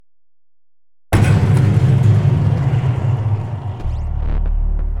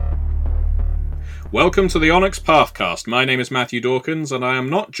Welcome to the Onyx Pathcast. My name is Matthew Dawkins, and I am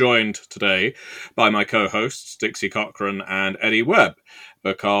not joined today by my co-hosts Dixie Cochran and Eddie Webb,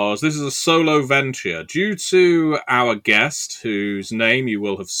 because this is a solo venture. Due to our guest, whose name you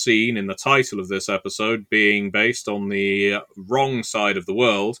will have seen in the title of this episode, being based on the wrong side of the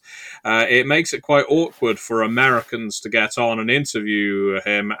world, it makes it quite awkward for Americans to get on and interview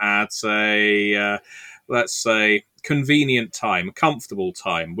him at a, let's say, convenient time, comfortable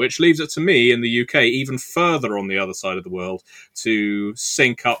time, which leaves it to me in the UK, even further on the other side of the world, to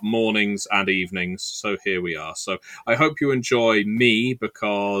sync up mornings and evenings. So here we are. So I hope you enjoy me,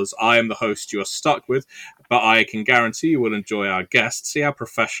 because I am the host you are stuck with, but I can guarantee you will enjoy our guest. See how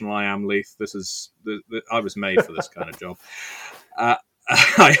professional I am, Leith. I was made for this kind of job.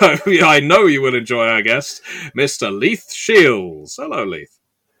 I know you will enjoy our guest, Mr. Leith Shields. Hello, Leith.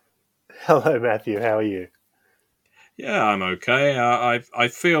 Hello, Matthew. How are you? Yeah, I'm okay. I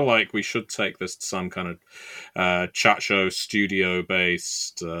feel like we should take this to some kind of chat show,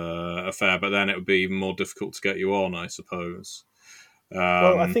 studio-based affair, but then it would be even more difficult to get you on, I suppose.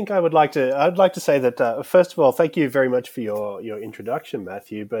 Well, I think I'd like to say that first of all, thank you very much for your introduction,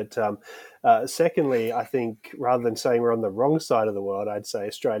 Matthew. But secondly, I think rather than saying we're on the wrong side of the world, I'd say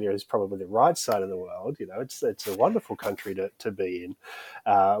Australia is probably the right side of the world. You know, it's a wonderful country to be in,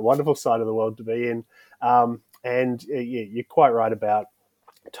 wonderful side of the world to be in. And you're quite right about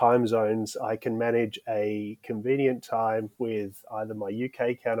time zones. I can manage a convenient time with either my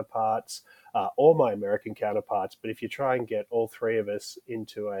UK counterparts or my American counterparts. But if you try and get all three of us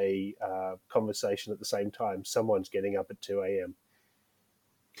into a conversation at the same time, someone's getting up at 2 a.m.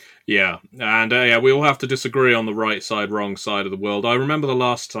 Yeah, and we all have to disagree on the right side, wrong side of the world. I remember the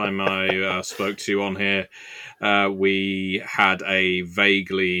last time I spoke to you on here, we had a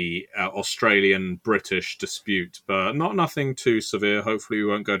vaguely Australian-British dispute, but nothing too severe. Hopefully we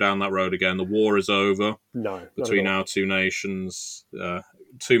won't go down that road again. The war is over between our two nations.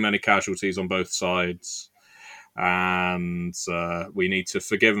 Too many casualties on both sides, and we need to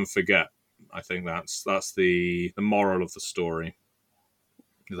forgive and forget. I think that's the moral of the story.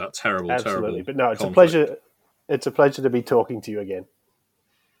 That terrible, Absolutely. terrible. But no, it's conflict. a pleasure. It's a pleasure to be talking to you again.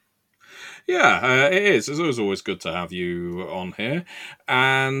 Yeah, it is. It's always good to have you on here.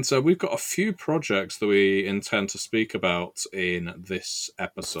 And we've got a few projects that we intend to speak about in this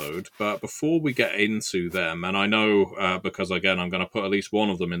episode. But before we get into them, and I know because, again, I'm going to put at least one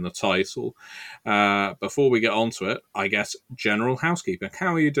of them in the title, before we get onto it, I guess general housekeeping.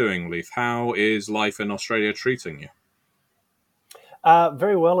 How are you doing, Leith? How is life in Australia treating you?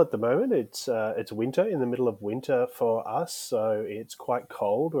 Very well at the moment. It's winter, in the middle of winter for us, so it's quite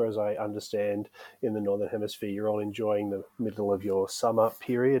cold, whereas I understand in the Northern Hemisphere you're all enjoying the middle of your summer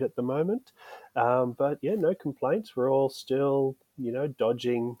period at the moment. But yeah, no complaints. We're all still,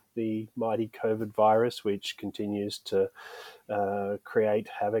 dodging the mighty COVID virus, which continues to create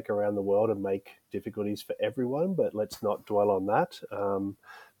havoc around the world and make difficulties for everyone, but let's not dwell on that.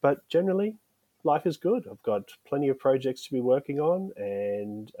 But generally, life is good. I've got plenty of projects to be working on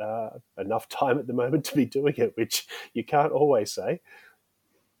and enough time at the moment to be doing it, which you can't always say.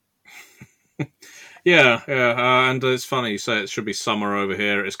 Yeah. And it's funny you say it should be summer over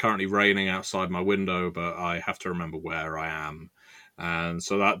here. It's currently raining outside my window, but I have to remember where I am. And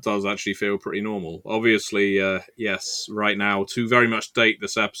so that does actually feel pretty normal. Obviously, yes, right now, to very much date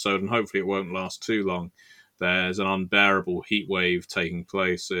this episode, and hopefully it won't last too long, there's an unbearable heat wave taking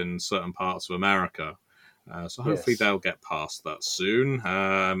place in certain parts of America. So hopefully they'll get past that soon,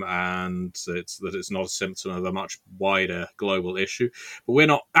 and it's not a symptom of a much wider global issue. But we're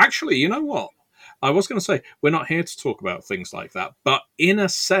not... Actually, you know what? I was going to say, we're not here to talk about things like that, but in a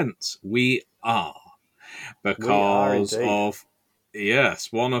sense, we are. Because of...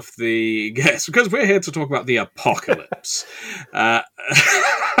 Yes, one of the... Yes, because we're here to talk about the apocalypse.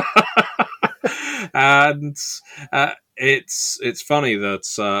 And it's funny that,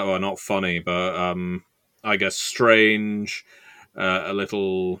 well, not funny, but I guess strange, a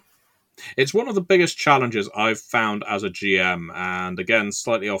little... It's one of the biggest challenges I've found as a GM, and again,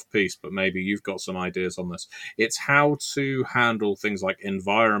 slightly off-piece, but maybe you've got some ideas on this. It's how to handle things like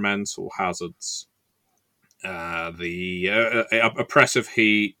environmental hazards. The oppressive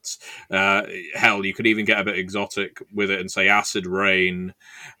heat, hell, you could even get a bit exotic with it and say acid rain,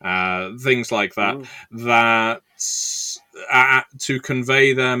 things like that. That to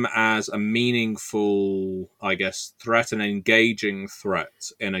convey them as a meaningful, I guess, threat, an engaging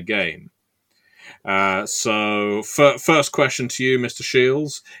threat in a game. So, first question to you, Mr.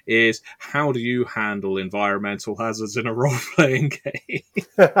 Shields, is how do you handle environmental hazards in a role-playing game?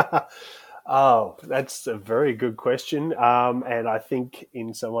 Oh, that's a very good question. And I think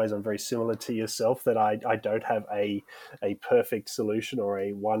in some ways I'm very similar to yourself that I don't have a perfect solution or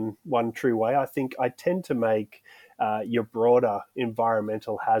a one true way. I think I tend to make your broader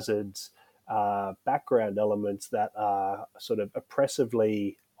environmental hazards background elements that are sort of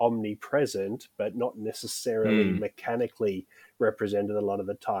oppressively omnipresent, but not necessarily Hmm. mechanically represented a lot of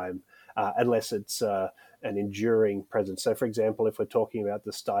the time, unless it's an enduring presence. So, for example, if we're talking about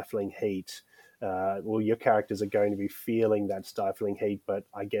the stifling heat, well, your characters are going to be feeling that stifling heat, but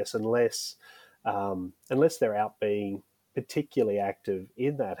I guess unless they're out being particularly active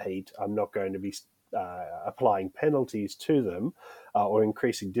in that heat, I'm not going to be applying penalties to them or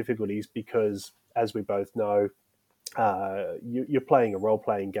increasing difficulties because, as we both know, you're playing a role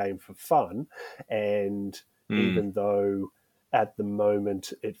playing game for fun, and Hmm. even though at the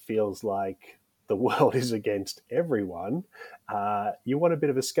moment it feels like the world is against everyone, you want a bit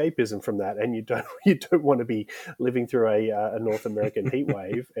of escapism from that, and you don't want to be living through a North American heat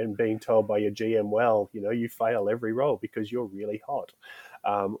wave and being told by your GM, well, you fail every roll because you're really hot,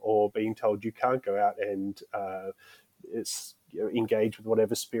 or being told you can't go out and it's engage with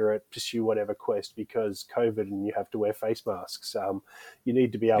whatever spirit, pursue whatever quest because COVID and you have to wear face masks. You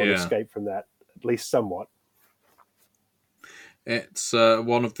need to be able to Yeah. escape from that at least somewhat. It's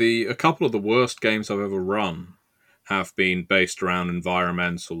a couple of the worst games I've ever run have been based around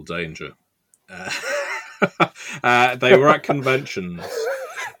environmental danger. Uh, they were at conventions,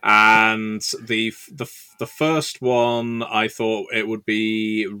 and the first one I thought it would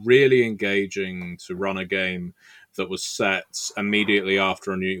be really engaging to run a game that was set immediately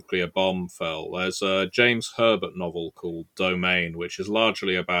after a nuclear bomb fell. There's a James Herbert novel called Domain, which is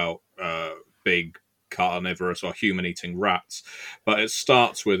largely about big carnivorous or human-eating rats, but it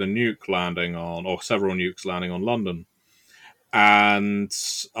starts with a nuke landing on, or several nukes landing on London, and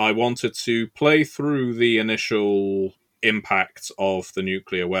I wanted to play through the initial impact of the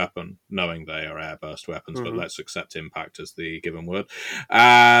nuclear weapon, knowing they are airburst weapons, but Mm-hmm. let's accept impact as the given word.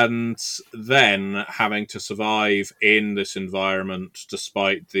 And then having to survive in this environment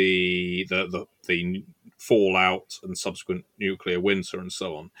despite the fallout and subsequent nuclear winter and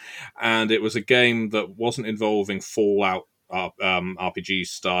so on. And it was a game that wasn't involving fallout RPG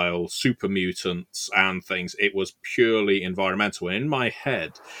style super mutants and things. It was purely environmental. And in my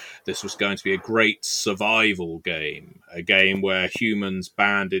head, this was going to be a great survival game, a game where humans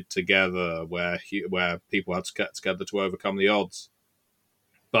banded together, where people had to get together to overcome the odds.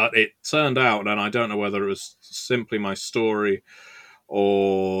 But it turned out, and I don't know whether it was simply my story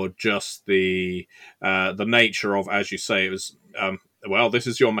or just the nature of, as you say, it was. Well, this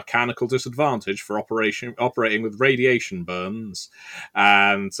is your mechanical disadvantage for operating with radiation burns,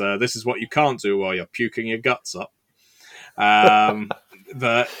 and this is what you can't do while you're puking your guts up. Um,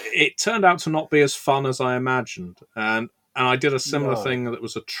 that it turned out to not be as fun as I imagined, and I did a similar No. thing that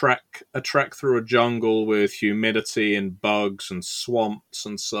was a trek through a jungle with humidity and bugs and swamps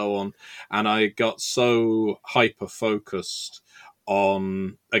and so on, and I got so hyper focused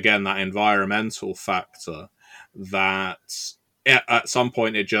on again that environmental factor that at some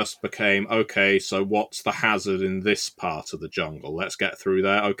point it just became okay, so what's the hazard in this part of the jungle? Let's get through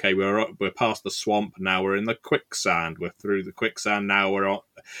there. Okay, we're past the swamp now, we're in the quicksand, we're through the quicksand now, we're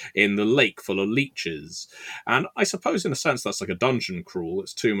in the lake full of leeches. And I suppose in a sense that's like a dungeon crawl,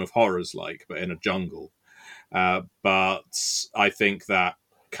 it's Tomb of Horrors like, but in a jungle. But I think that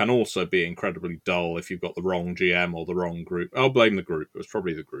can also be incredibly dull if you've got the wrong GM or the wrong group. I'll blame the group. It was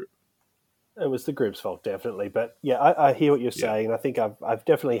probably the group. It was the group's fault, definitely. But yeah, I hear what you're Yeah. saying. I think I've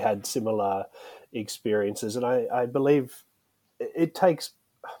definitely had similar experiences, and I believe it takes.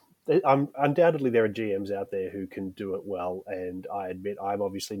 Undoubtedly, there are GMs out there who can do it well, and I admit I'm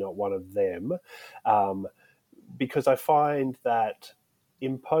obviously not one of them, um, because I find that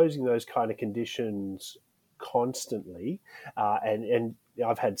imposing those kind of conditions constantly, and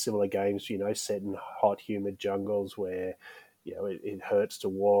I've had similar games, set in hot, humid jungles where it hurts to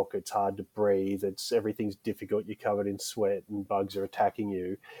walk, it's hard to breathe, it's everything's difficult, you're covered in sweat and bugs are attacking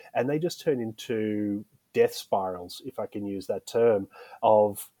you, and they just turn into death spirals, if I can use that term,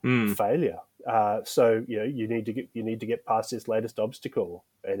 of Mm. failure. So you need to get past this latest obstacle,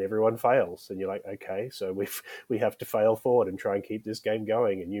 and everyone fails, and you're like, okay, so we have to fail forward and try and keep this game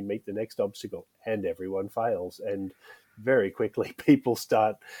going, and you meet the next obstacle, and everyone fails, and very quickly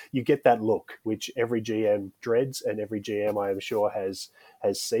you get that look which every GM dreads, and every GM I am sure has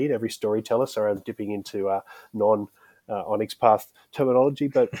seen, every storyteller. So I'm dipping into non Onyx Path terminology,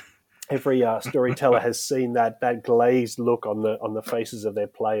 but every storyteller has seen that glazed look on the faces of their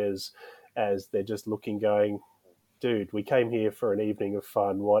players as they're just looking, going, dude, we came here for an evening of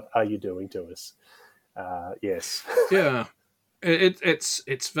fun. What are you doing to us? Yes. Yeah.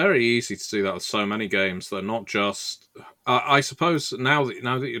 It's very easy to do that with so many games. They're not just. I suppose now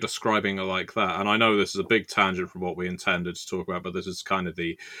that you're describing it like that, and I know this is a big tangent from what we intended to talk about, but this is kind of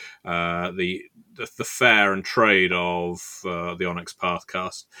the fair and trade of the Onyx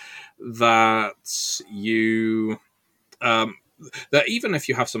Pathcast, that you that even if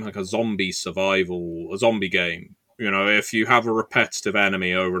you have something like a zombie game, if you have a repetitive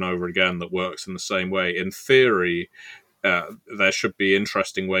enemy over and over again that works in the same way, in theory, there should be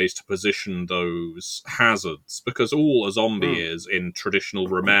interesting ways to position those hazards, because all a zombie is in traditional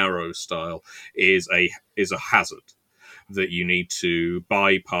Romero style is a hazard that you need to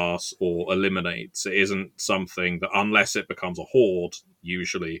bypass or eliminate. It isn't something that, unless it becomes a horde,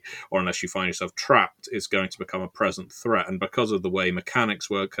 usually, or unless you find yourself trapped, is going to become a present threat. And because of the way mechanics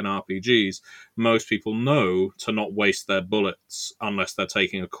work in RPGs, most people know to not waste their bullets unless they're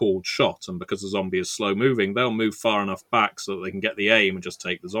taking a called shot. And because the zombie is slow moving, they'll move far enough back so that they can get the aim and just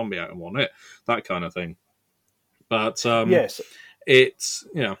take the zombie out in one hit. That kind of thing. But yes, it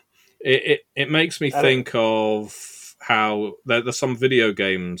makes me think of how there's some video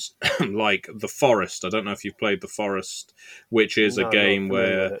games like The Forest. I don't know if you've played The Forest, which is a game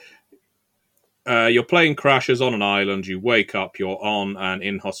where your plane crashes on an island, you wake up, you're on an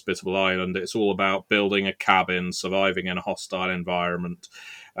inhospitable island. It's all about building a cabin, surviving in a hostile environment,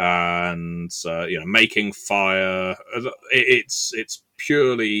 and making fire. It's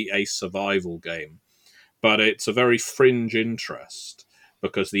purely a survival game, but it's a very fringe interest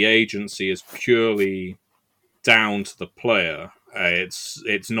because the agency is purely down to the player.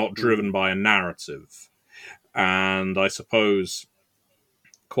 It's not driven by a narrative. And I suppose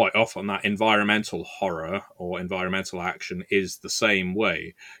quite often that environmental horror or environmental action is the same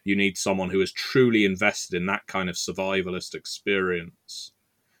way. You need someone who is truly invested in that kind of survivalist experience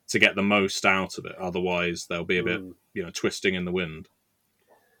to get the most out of it. Otherwise, there'll be a bit, twisting in the wind.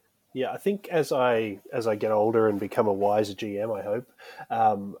 Yeah, I think as I get older and become a wiser GM, I hope,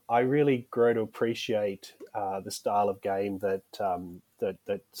 I really grow to appreciate the style of game that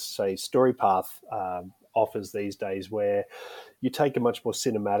say StoryPath offers these days, where you take a much more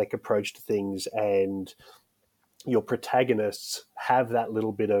cinematic approach to things, and your protagonists have that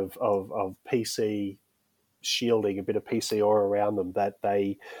little bit of PC shielding, a bit of PC aura around them, that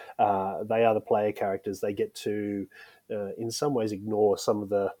they are the player characters. They get to in some ways ignore some of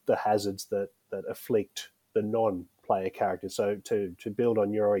the hazards that afflict the non-player characters. So to build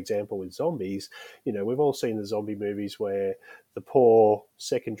on your example with zombies, we've all seen the zombie movies where the poor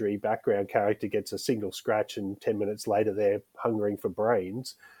secondary background character gets a single scratch and 10 minutes later they're hungering for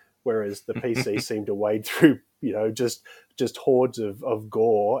brains, whereas the PC seem to wade through just hordes of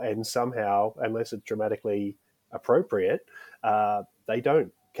gore, and somehow, unless it's dramatically appropriate, they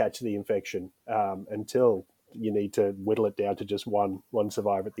don't catch the infection until you need to whittle it down to just one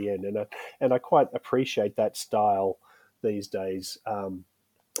survivor at the end. And I quite appreciate that style these days.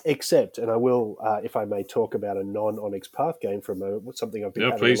 Except, and I will, if I may, talk about a non-Onyx Path game for a moment. Something I've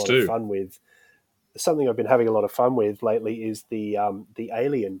been having a lot of fun with. Something I've been having a lot of fun with lately is the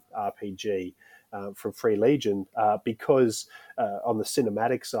Alien RPG from Free Legion, because on the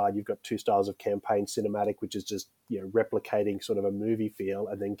cinematic side, you've got two styles of campaign: cinematic, which is just replicating sort of a movie feel,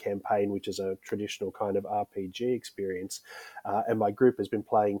 and then campaign, which is a traditional kind of RPG experience. And my group has been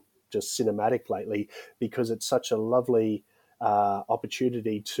playing just cinematic lately because it's such a lovely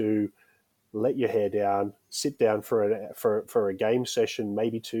opportunity to let your hair down, sit down for a game session,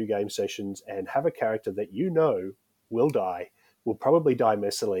 maybe 2 game sessions, and have a character that will probably die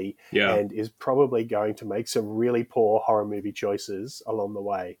messily, and is probably going to make some really poor horror movie choices along the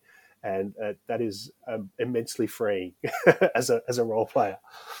way. And that is immensely freeing as a role player.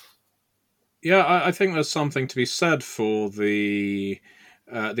 Yeah, I think there's something to be said for the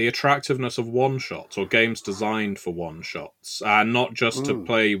attractiveness of one-shots, or games designed for one-shots, and not just to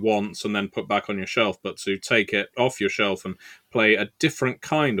play once and then put back on your shelf, but to take it off your shelf and play a different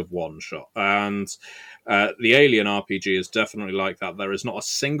kind of one-shot. And the Alien RPG is definitely like that. There is not a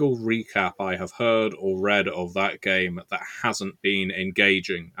single recap I have heard or read of that game that hasn't been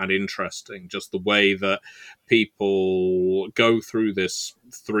engaging and interesting. Just the way that people go through this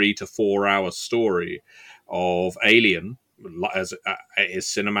 3 to 4 hour story of Alien, as it is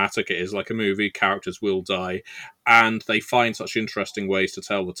cinematic, it is like a movie, characters will die, and they find such interesting ways to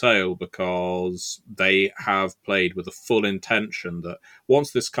tell the tale because they have played with the full intention that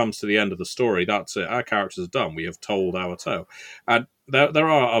once this comes to the end of the story, that's it, our characters are done, we have told our tale. And there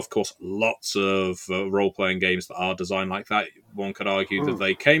are, of course, lots of role-playing games that are designed like that. One could argue that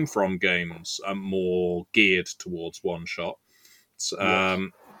they came from games more geared towards one-shot. Yes.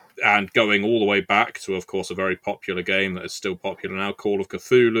 And going all the way back to, of course, a very popular game that is still popular now, Call of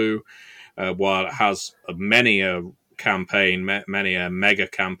Cthulhu, while it has many a campaign, many a mega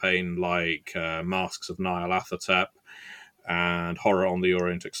campaign like Masks of Nyarlathotep and Horror on the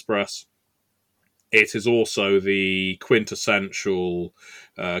Orient Express. It is also the quintessential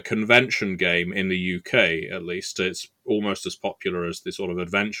convention game in the UK, at least. It's almost as popular as the sort of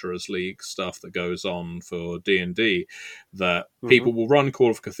Adventurers League stuff that goes on for D&D, that people will run Call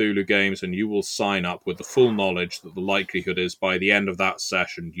of Cthulhu games and you will sign up with the full knowledge that the likelihood is by the end of that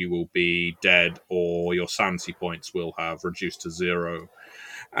session you will be dead or your sanity points will have reduced to 0.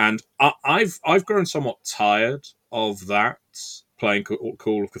 And I've grown somewhat tired of that, playing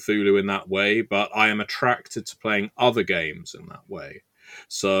Call of Cthulhu in that way, but I am attracted to playing other games in that way.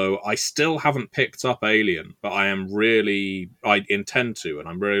 So I still haven't picked up Alien, but I intend to, and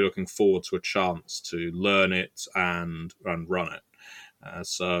I'm really looking forward to a chance to learn it and run it.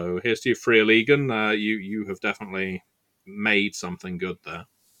 So here's to you, Freya Legan. You have definitely made something good there.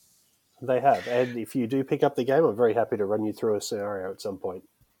 They have, and if you do pick up the game, I'm very happy to run you through a scenario at some point.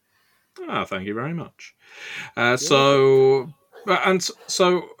 Thank you very much. So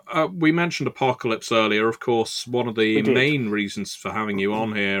we mentioned Apocalypse earlier. Of course, one of the main reasons for having you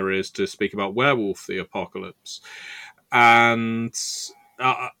on here is to speak about Werewolf the Apocalypse, and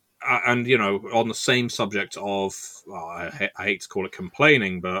you know, on the same subject of, I hate to call it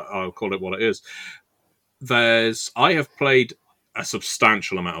complaining, but I'll call it what it is. I have played a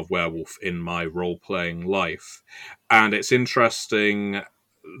substantial amount of Werewolf in my role-playing life, and it's interesting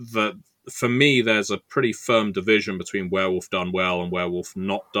that for me there's a pretty firm division between Werewolf done well and Werewolf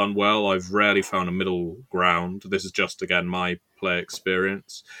not done well. I've rarely found a middle ground. This is just, again, my play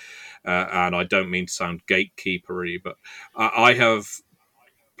experience, and I don't mean to sound gatekeepery, but I have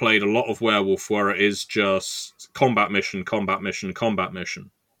played a lot of Werewolf where it is just combat mission, combat mission, combat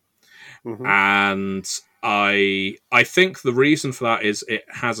mission. And I think the reason for that is it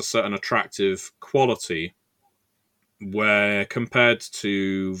has a certain attractive quality where, compared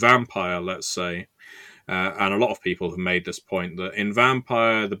to Vampire, let's say, and a lot of people have made this point, that in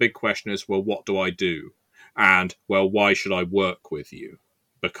Vampire the big question is, well, what do I do? And, well, why should I work with you?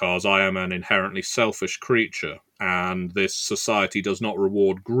 Because I am an inherently selfish creature, and this society does not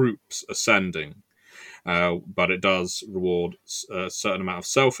reward groups ascending. But it does reward a certain amount of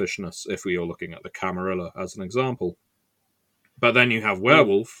selfishness, if we are looking at the Camarilla as an example. But then you have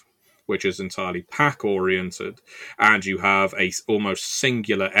Werewolf, which is entirely pack-oriented, and you have a almost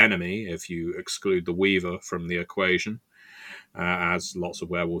singular enemy, if you exclude the Weaver from the equation, as lots of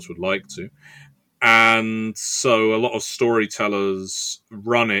werewolves would like to. And so a lot of storytellers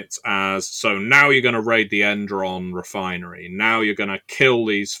run it as, so now you're going to raid the Endron refinery, now you're going to kill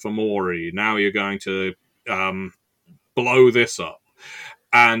these Fomori, now you're going to blow this up.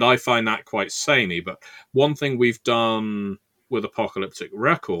 And I find that quite samey. But one thing we've done with Apocalyptic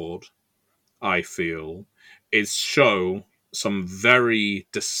Record, I feel, is show some very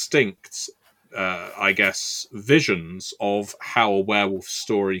distinct, visions of how a werewolf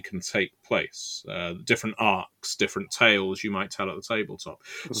story can take place. Different arcs, different tales you might tell at the tabletop.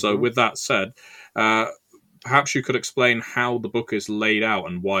 So with that said, perhaps you could explain how the book is laid out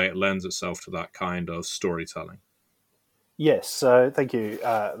and why it lends itself to that kind of storytelling. Yes, so thank you,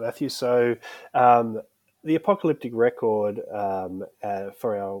 Matthew. So the Apocalyptic Record,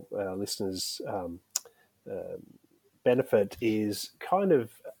 for our listeners' benefit, is kind of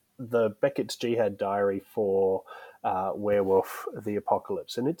the Beckett's Jihad Diary for Werewolf the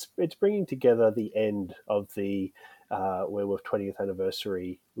Apocalypse. And it's bringing together the end of the Werewolf 20th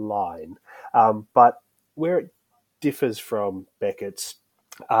anniversary line. But where it differs from Beckett's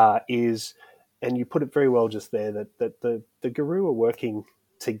is, and you put it very well just there, that the Garou are working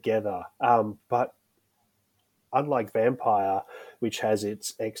together. But unlike Vampire, which has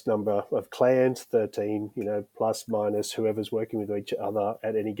its X number of clans, 13, plus minus whoever's working with each other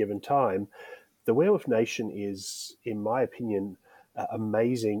at any given time, the Werewolf Nation is, in my opinion,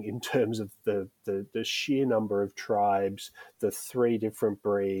 amazing in terms of the sheer number of tribes, the 3 different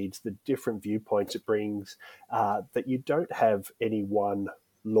breeds, the different viewpoints it brings, that you don't have any one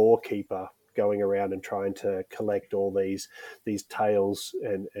lore keeper going around and trying to collect all these tales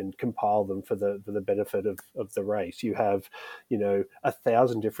and compile them for the benefit of the race. You have,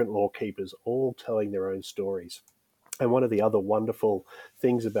 1,000 different lore keepers all telling their own stories. And one of the other wonderful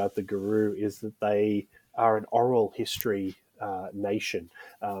things about the Garou is that they are an oral history nation.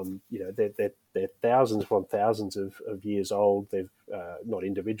 They're thousands upon thousands of years old. They've not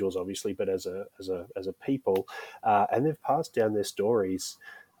individuals, obviously, but as a people, and they've passed down their stories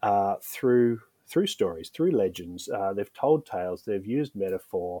through stories, through legends. They've told tales. They've used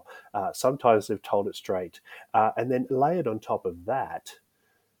metaphor. Sometimes they've told it straight, and then layered on top of that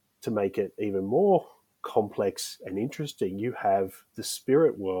to make it even more complex and interesting. You have the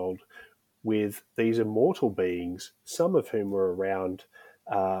spirit world with these immortal beings, some of whom were around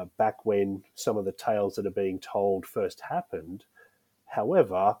back when some of the tales that are being told first happened.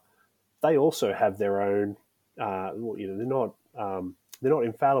 However, they also have their own. They're not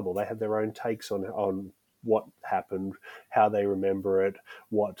infallible. They have their own takes on what happened, how they remember it,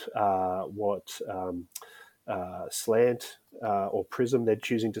 what slant or prism they're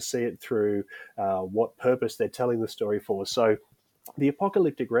choosing to see it through, what purpose they're telling the story for. So, the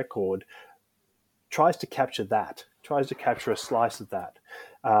apocalyptic record tries to capture that, tries to capture a slice of that.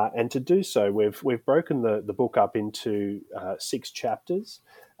 And to do so, we've broken the book up into 6 chapters,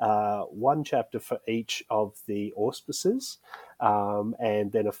 1 chapter for each of the auspices,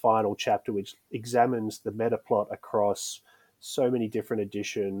 and then a final chapter which examines the meta plot across so many different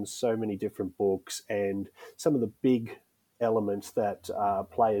editions, so many different books, and some of the big elements that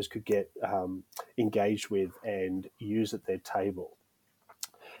players could get engaged with and use at their table.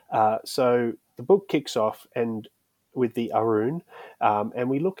 So the book kicks off and with the Ahroun, and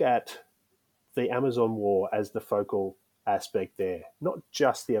we look at the Amazon War as the focal aspect there. Not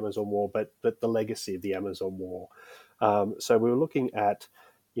just the Amazon War, but the legacy of the Amazon War. So we were looking at,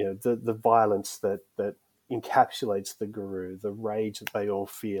 the violence that encapsulates the Garou, the rage that they all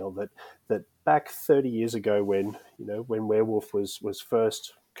feel. That back 30 years ago, when Werewolf was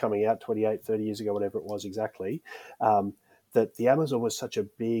first coming out, 30 years ago, whatever it was exactly. That the Amazon was such a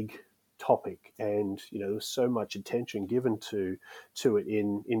big topic, and there was so much attention given to it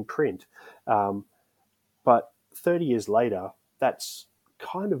in print. But 30 years later, that's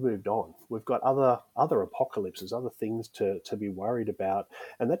kind of moved on. We've got other apocalypses, other things to be worried about,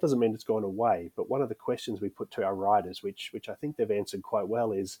 and that doesn't mean it's gone away. But one of the questions we put to our writers, which I think they've answered quite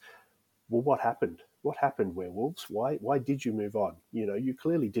well, is, well, what happened? What happened, werewolves? Why did you move on? You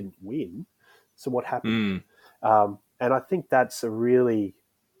clearly didn't win. So what happened? And I think that's a really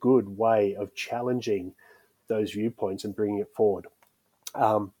good way of challenging those viewpoints and bringing it forward.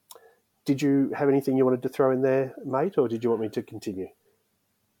 Did you have anything you wanted to throw in there, mate, or did you want me to continue?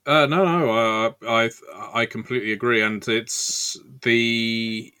 No. I completely agree, and it's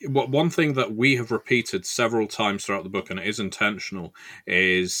one thing that we have repeated several times throughout the book, and it is intentional,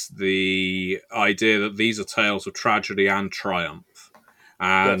 is the idea that these are tales of tragedy and triumph.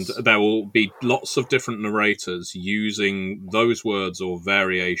 And yes, there will be lots of different narrators using those words or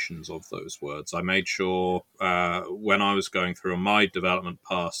variations of those words. I made sure when I was going through my development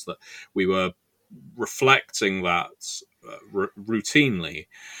path that we were reflecting that routinely,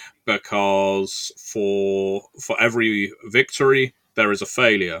 because for every victory there is a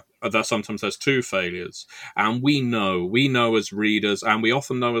failure. Sometimes there's 2 failures, and we know as readers, and we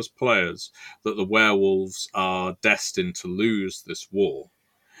often know as players, that the werewolves are destined to lose this war.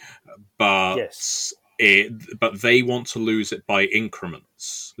 But yes, but they want to lose it by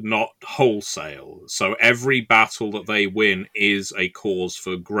increments, not wholesale. So every battle that they win is a cause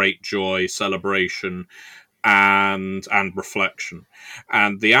for great joy, celebration, and reflection.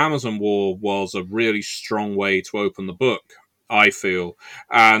 And the Amazon War was a really strong way to open the book, I feel.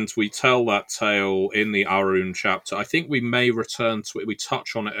 And we tell that tale in the Ahroun chapter. I think we may return to it. We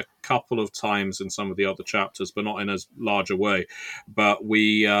touch on it a couple of times in some of the other chapters, but not in as large a way. But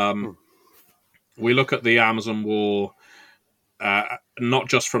we look at the Amazon War not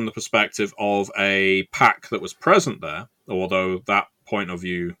just from the perspective of a pack that was present there, although that point of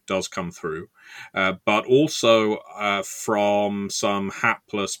view does come through, but also from some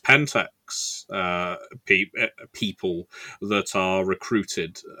hapless Pentex people that are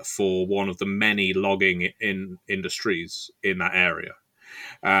recruited for one of the many logging industries in that area.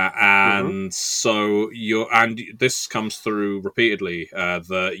 So this comes through repeatedly,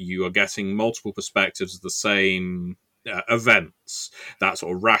 that you are getting multiple perspectives of the same events, that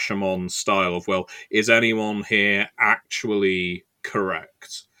sort of Rashomon style of, well, is anyone here actually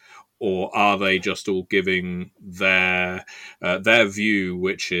correct, or are they just all giving their view,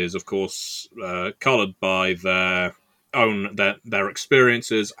 which is of course coloured by their own their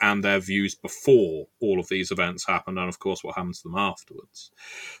experiences and their views before all of these events happen, and of course what happens to them afterwards.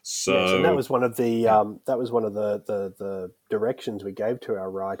 Yes, and that So was one of the yeah, the directions we gave to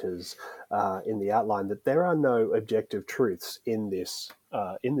our writers in the outline, that there are no objective truths in this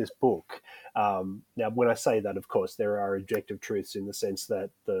book. Now, when I say that, of course, there are objective truths in the sense that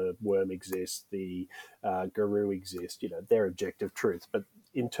the worm exists, the guru exists. You know, they're objective truths. But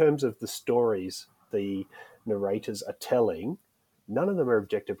in terms of the stories the narrators are telling, none of them are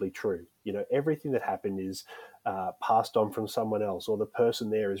objectively true. You know, everything that happened is passed on from someone else, or the person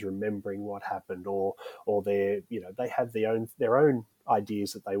there is remembering what happened, or they're, you know, they have their own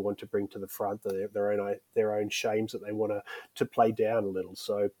ideas that they want to bring to the front, their own shames that they want to play down a little.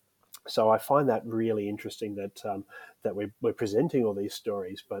 So I find that really interesting that that we're presenting all these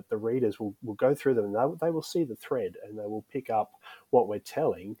stories, but the readers will go through them and they will see the thread and they will pick up what we're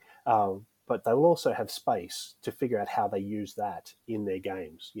telling. But they will also have space to figure out how they use that in their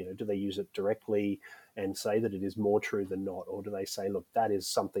games. You know, do they use it directly and say that it is more true than not, or do they say, look, that is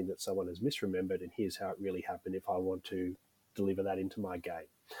something that someone has misremembered, and here's how it really happened if I want to deliver that into my game?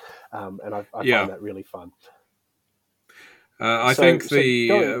 And I yeah. find that really fun. I So, think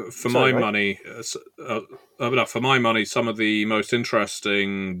so for sorry, my mate. money, for my money, some of the most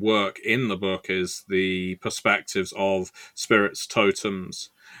interesting work in the book is the perspectives of spirits, totems,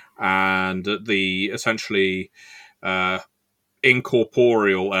 and the essentially uh,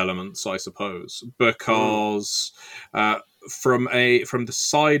 incorporeal elements, I suppose, Mm, because from the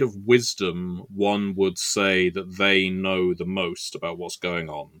side of wisdom, one would say that they know the most about what's going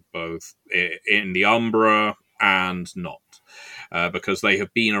on, both in the Umbra and not, because they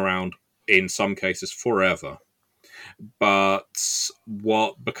have been around in some cases forever. But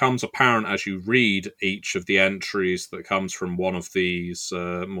what becomes apparent as you read each of the entries that comes from one of these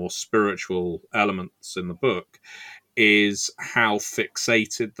more spiritual elements in the book is how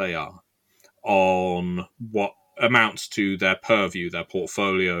fixated they are on what amounts to their purview, their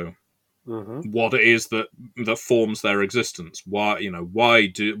portfolio, hmm what it is that forms their existence. Why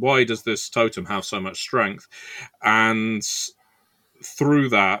does this totem have so much strength? And through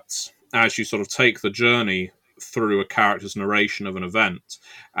that, as you sort of take the journey through a character's narration of an event,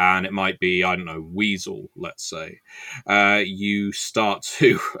 and it might be, I don't know, Weasel, let's say, you start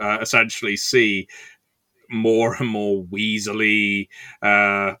to essentially see more and more weaselly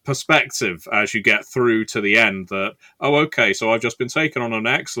perspective as you get through to the end, that, oh, okay, so I've just been taken on an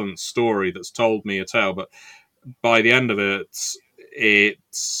excellent story that's told me a tale, but by the end of it,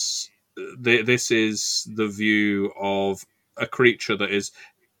 this is the view of a creature that is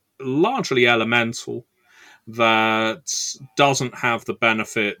largely elemental, that doesn't have the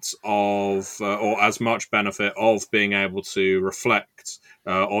benefit of, or as much benefit of, being able to reflect,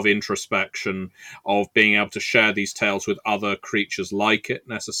 of introspection, of being able to share these tales with other creatures like it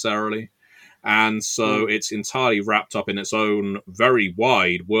necessarily. And so mm. it's entirely wrapped up in its own very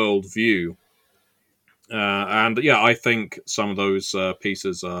wide world view. And yeah, I think some of those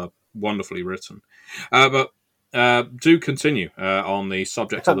pieces are wonderfully written. But do continue on the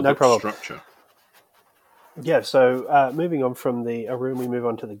subject of the No book problem. structure. Yeah, so moving on from the Arun, we move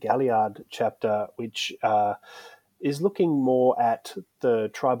on to the Galliard chapter, which is looking more at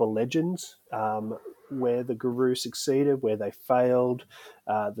the tribal legends, where the guru succeeded, where they failed,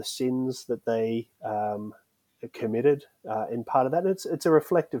 the sins that they committed in part of that. And it's a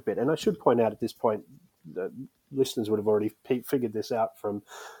reflective bit. And I should point out at this point, that listeners would have already figured this out from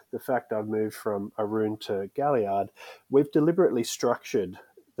the fact I've moved from Arun to Galliard. We've deliberately structured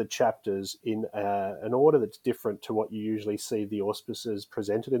the chapters in an order that's different to what you usually see the auspices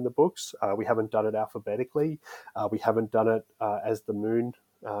presented in the books. We haven't done it alphabetically. We haven't done it as the moon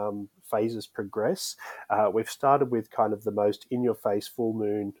phases progress. We've started with kind of the most in-your-face full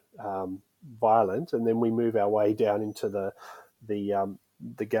moon violent, and then we move our way down into the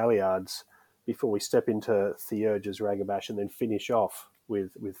Galliards before we step into Theurge's Ragabash, and then finish off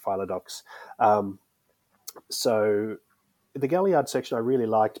with Philodox. So the Galliard section I really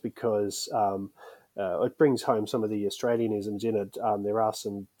liked because it brings home some of the Australianisms in it. There are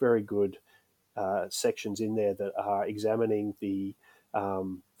some very good sections in there that are examining the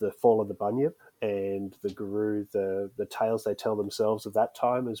fall of the Bunyip and the Guru, the tales they tell themselves of that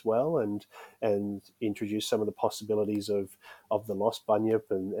time as well, and introduce some of the possibilities of the lost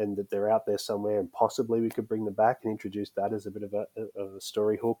Bunyip, and that they're out there somewhere, and possibly we could bring them back and introduce that as a bit of a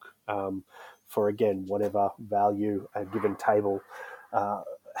story hook for, again, whatever value a given table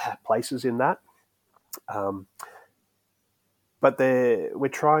places in that. Um, but we're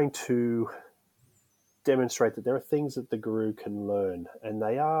trying to demonstrate that there are things that the guru can learn, and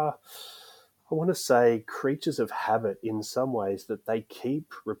they are, I want to say, creatures of habit in some ways, that they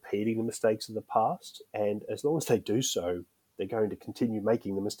keep repeating the mistakes of the past. And as long as they do so, they're going to continue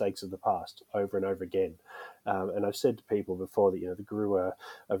making the mistakes of the past over and over again. And I've said to people before that, the Gru are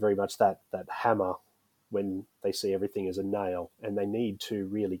very much that hammer when they see everything as a nail, and they need to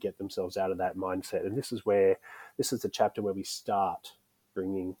really get themselves out of that mindset. And this is the chapter where we start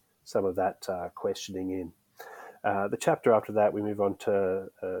bringing some of that questioning in. The chapter after that, we move on to,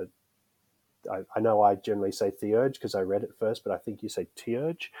 I know I generally say Theurge because I read it first, but I think you say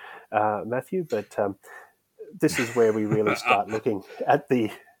Teurge, Matthew. But this is where we really start looking at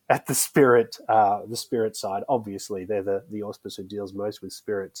the spirit side. Obviously, they're the auspice who deals most with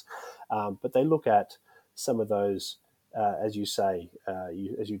spirits, but they look at some of those, as you say,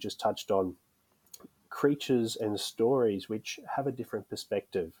 as you just touched on, creatures and stories which have a different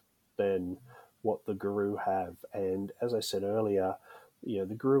perspective than what the Guru have. And as I said earlier,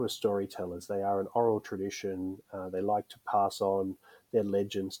 the Guru are storytellers. They are an oral tradition. They like to pass on their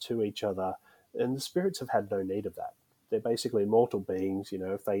legends to each other, and the spirits have had no need of that. They're basically mortal beings.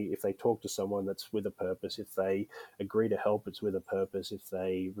 If they talk to someone, that's with a purpose. If they agree to help, it's with a purpose. If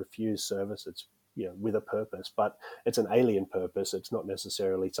they refuse service, it's with a purpose, but it's an alien purpose. It's not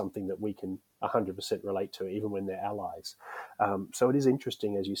necessarily something that we can 100% relate to, even when they're allies. So it is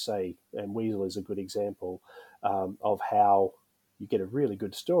interesting, as you say, and Weasel is a good example of how you get a really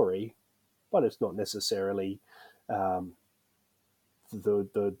good story, but it's not necessarily the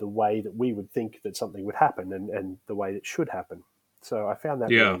way that we would think that something would happen, and the way that should happen. So I found that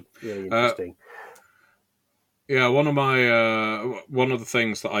really, really interesting. Yeah, one of the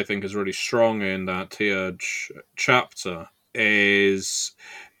things that I think is really strong in that Teurge chapter is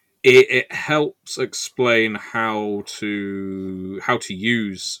it helps explain how to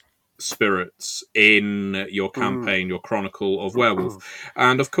use spirits in your campaign, your Chronicle of Werewolf.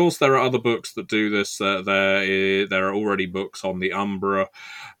 And of course there are other books that do this. There are already books on the Umbra,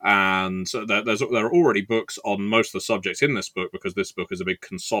 and there are already books on most of the subjects in this book, because this book is a big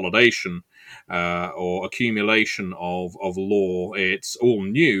consolidation or accumulation of lore. It's all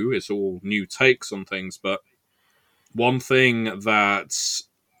new takes on things, but one thing that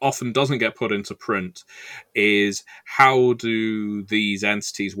often doesn't get put into print is how do these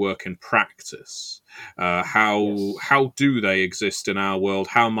entities work in practice? How do they exist in our world?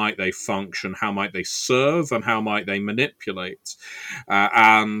 How might they function? How might they serve? And how might they manipulate?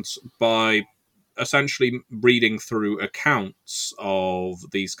 And by essentially reading through accounts of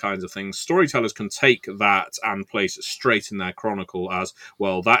these kinds of things, storytellers can take that and place it straight in their chronicle as,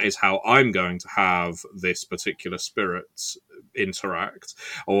 well, that is how I'm going to have this particular spirit interact,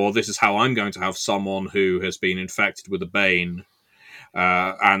 or this is how I'm going to have someone who has been infected with a bane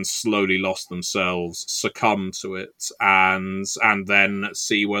and slowly lost themselves succumb to it, and then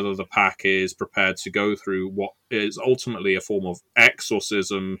see whether the pack is prepared to go through what is ultimately a form of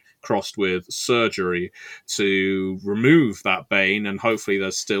exorcism crossed with surgery to remove that bane, and hopefully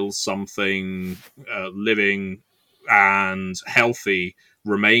there's still something living and healthy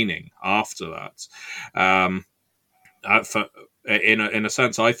remaining after that. In a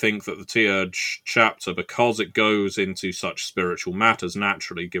sense, I think that the Teurge chapter, because it goes into such spiritual matters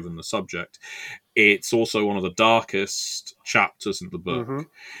naturally, given the subject, it's also one of the darkest chapters in the book,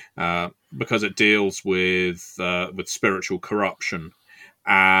 because it deals with spiritual corruption,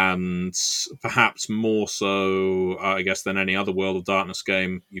 and perhaps more so, I guess, than any other World of Darkness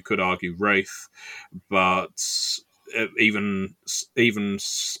game. You could argue Wraith, but even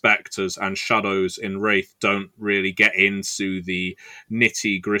spectres and shadows in Wraith don't really get into the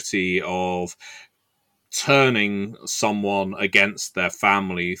nitty-gritty of turning someone against their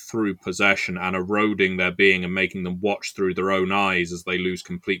family through possession and eroding their being and making them watch through their own eyes as they lose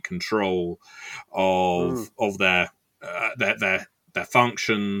complete control of their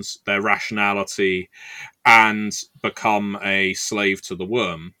functions, their rationality, and become a slave to the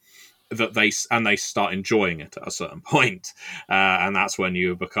worm. That they start enjoying it at a certain point, and that's when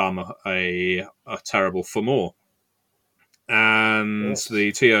you become a terrible Fomor. And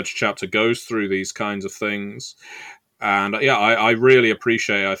the Teurge chapter goes through these kinds of things, and I really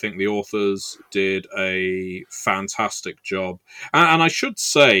appreciate. I think the authors did a fantastic job, and I should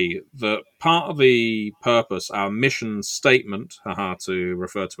say that part of the purpose, our mission statement, to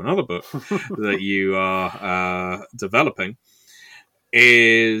refer to another book that you are developing,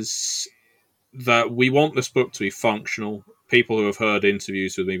 is that we want this book to be functional. People who have heard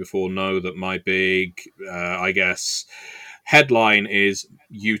interviews with me before know that my big, headline is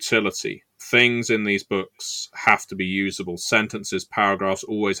utility. Things in these books have to be usable. Sentences, paragraphs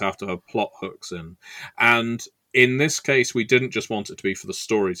always have to have plot hooks in. And in this case, we didn't just want it to be for the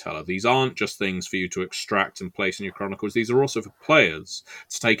storyteller. These aren't just things for you to extract and place in your chronicles. These are also for players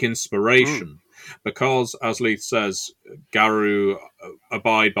to take inspiration. Because, as Leith says, Garou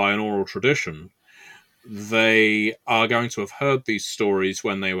abide by an oral tradition. They are going to have heard these stories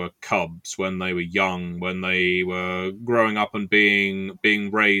when they were cubs, when they were young, when they were growing up and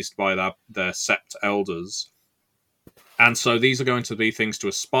being raised by their sept elders. And so these are going to be things to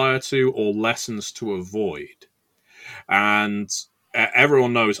aspire to or lessons to avoid. And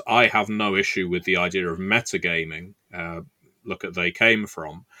everyone knows I have no issue with the idea of metagaming. Look at They Came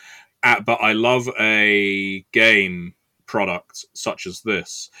From. But I love a game product such as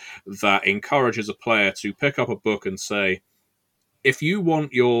this that encourages a player to pick up a book and say, if you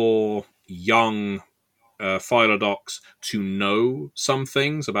want your young Philodox to know some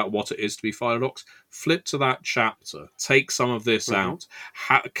things about what it is to be Philodox, flip to that chapter, take some of this out,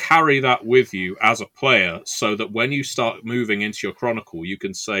 carry that with you as a player, so that when you start moving into your chronicle, you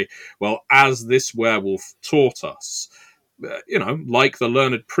can say, well, as this werewolf taught us, like the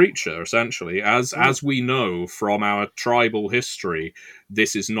learned preacher, essentially, as we know from our tribal history,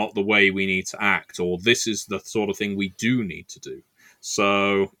 this is not the way we need to act, or this is the sort of thing we do need to do.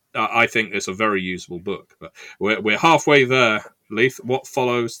 So I think it's a very usable book. But we're halfway there, Leith. What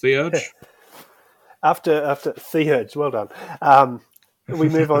follows Theurge? After Theurge, well done. We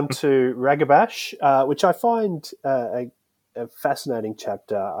move on to Ragabash, which I find a fascinating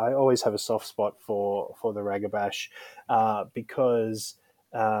chapter. I always have a soft spot for the Ragabash because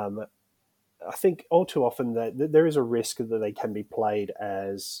I think all too often that there is a risk that they can be played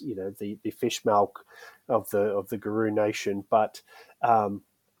as the fish milk of the Garou nation, but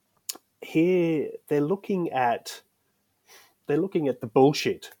here they're looking at the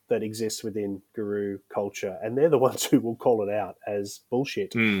bullshit that exists within Garou culture, and they're the ones who will call it out as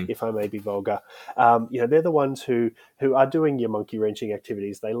bullshit, if I may be vulgar. They're the ones who are doing your monkey wrenching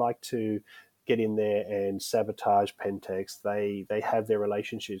activities. They like to get in there and sabotage Pentex. They have their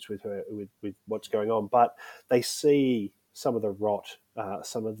relationships with what's going on, but they see some of the rot,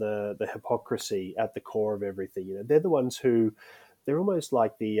 some of the hypocrisy at the core of everything. They're the ones who, they're almost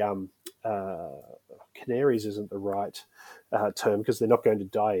like the canaries isn't the right term because they're not going to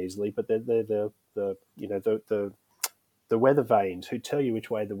die easily, but they're the weather vanes who tell you which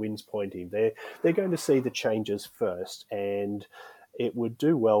way the wind's pointing. They're going to see the changes first, and it would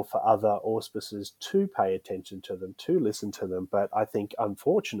do well for other auspices to pay attention to them, to listen to them. But I think,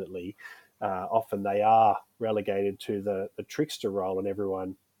 unfortunately, often they are relegated to the trickster role, and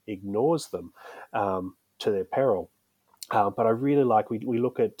everyone ignores them to their peril. But I really like, we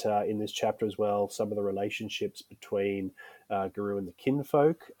look at, in this chapter as well, some of the relationships between Garou and the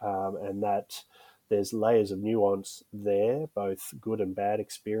kinfolk, and that there's layers of nuance there, both good and bad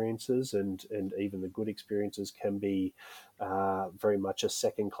experiences, and even the good experiences can be very much a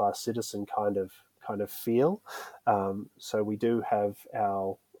second-class citizen kind of feel. So we do have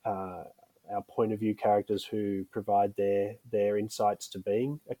our point of view characters who provide their insights to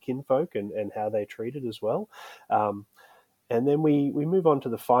being a kinfolk and how they're treated as well. And then we move on to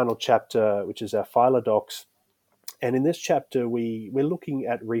the final chapter, which is our Philodox. And in this chapter, we're looking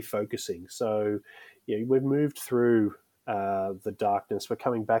at refocusing. So we've moved through the darkness. We're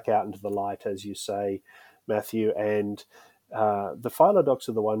coming back out into the light, as you say, Matthew. And the Philodox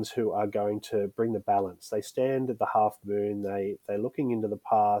are the ones who are going to bring the balance. They stand at the half moon. They're looking into the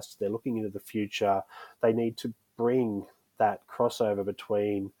past. They're looking into the future. They need to bring that crossover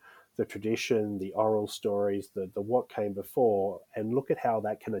between the tradition, the oral stories, the what came before, and look at how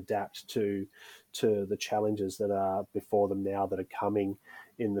that can adapt to the challenges that are before them now, that are coming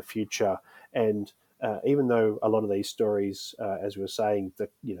in the future. And even though a lot of these stories, as we were saying,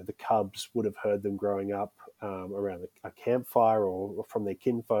 the cubs would have heard them growing up around a campfire or from their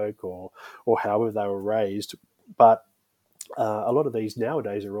kinfolk or however they were raised, but a lot of these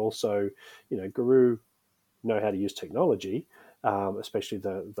nowadays are also, Garou know how to use technology. Especially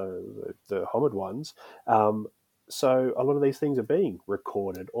the Homid ones. So a lot of these things are being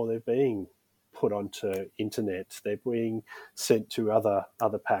recorded, or they're being put onto internet. They're being sent to other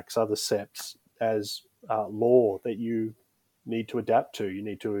packs, other septs as lore that you need to adapt to. You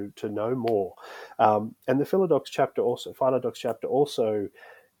need to know more. And the Philodox chapter also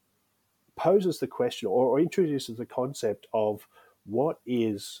poses the question or introduces the concept of what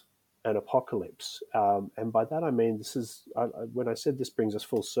is an apocalypse. And by that I mean, this is, when I said this brings us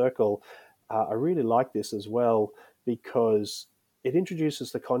full circle, I really like this as well, because it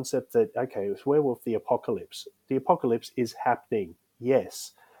introduces the concept that, okay, it's werewolf the apocalypse. The apocalypse is happening,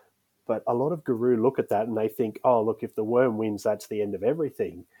 yes. But a lot of Garou look at that and they think, oh, look, if the worm wins, that's the end of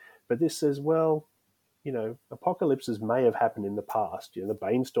everything. But this says, well, apocalypses may have happened in the past. The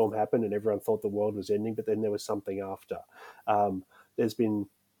Bainstorm happened and everyone thought the world was ending, but then there was something after. There's been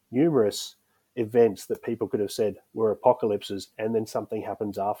numerous events that people could have said were apocalypses, and then something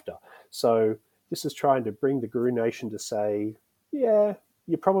happens after. So this is trying to bring the Guru Nation to say, yeah,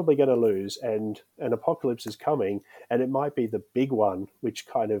 you're probably going to lose, and an apocalypse is coming, and it might be the big one, which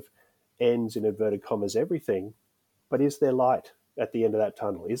kind of ends, in inverted commas, everything. But is there light at the end of that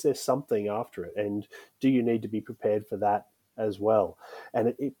tunnel? Is there something after it? And do you need to be prepared for that as well?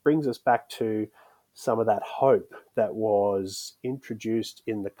 And it brings us back to some of that hope that was introduced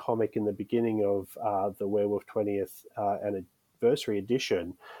in the comic in the beginning of the Werewolf 20th anniversary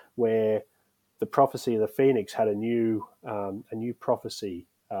edition, where the prophecy of the Phoenix had a new prophecy,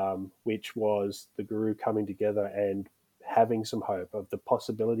 which was the Guru coming together and having some hope of the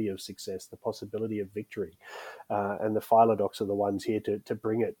possibility of success, the possibility of victory. And the Philodox are the ones here to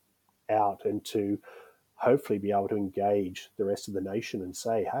bring it out and to hopefully be able to engage the rest of the nation and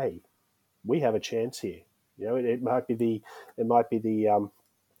say, hey, we have a chance here. It might be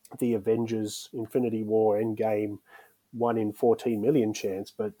the Avengers Infinity War Endgame 1 in 14 million chance,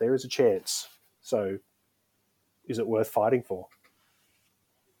 but there is a chance. So is it worth fighting for?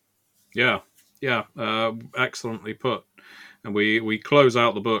 Yeah, excellently put. And we close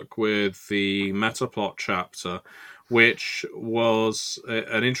out the book with the metaplot chapter, which was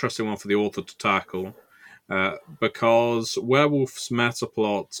an interesting one for the author to tackle, because Werewolf's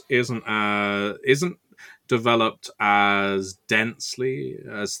metaplot isn't developed as densely,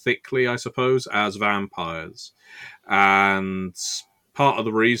 as thickly, I suppose, as Vampires. And part of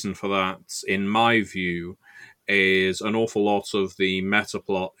the reason for that, in my view, is an awful lot of the meta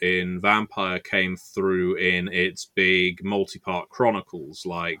plot in Vampire came through in its big multi-part chronicles,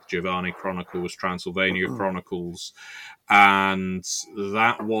 like Giovanni Chronicles, Transylvania Chronicles, and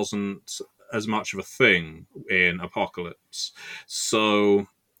that wasn't as much of a thing in Apocalypse. So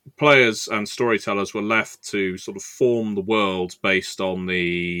players and storytellers were left to sort of form the world based on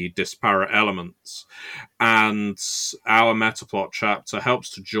the disparate elements. And our metaplot chapter helps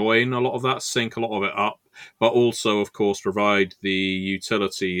to join a lot of that, sync a lot of it up, but also, of course, provide the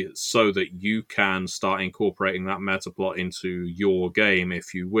utility so that you can start incorporating that metaplot into your game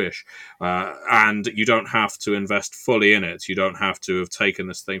if you wish. And you don't have to invest fully in it. You don't have to have taken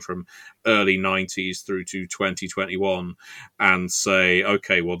this thing from early 90s through to 2021 and say,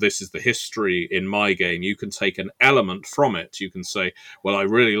 okay, well, this is the history in my game. You can take an element from it. You can say, well, I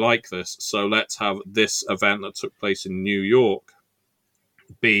really like this, so let's have this event that took place in New York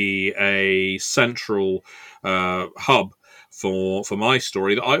be a central hub for my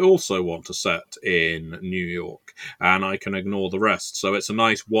story that I also want to set in New York, and I can ignore the rest. So it's a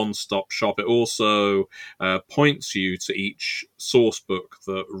nice one-stop shop. It also points you to each source book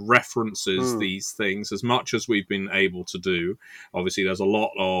that references these things as much as we've been able to do. Obviously, there's a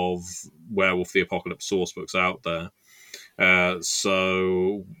lot of Werewolf the Apocalypse source books out there.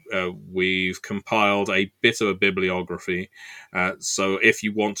 So we've compiled a bit of a bibliography. So if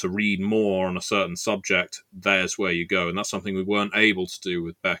you want to read more on a certain subject, there's where you go. And that's something we weren't able to do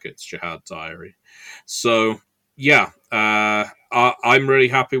with Beckett's Jihad Diary. So, yeah, I'm really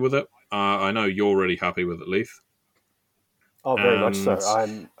happy with it. I know you're really happy with it, Leith. Oh, very much so.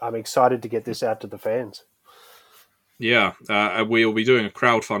 I'm excited to get this out to the fans. Yeah, we'll be doing a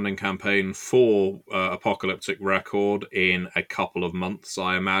crowdfunding campaign for Apocalyptic Record in a couple of months,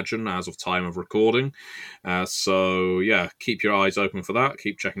 I imagine, as of time of recording. So, yeah, keep your eyes open for that.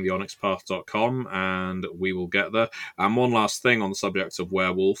 Keep checking theonyxpath.com, and we will get there. And one last thing on the subject of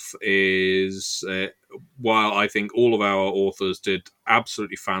Werewolf is, while I think all of our authors did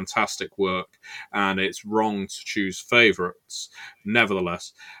absolutely fantastic work, and it's wrong to choose favourites,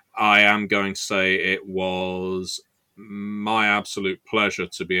 nevertheless, I am going to say it was my absolute pleasure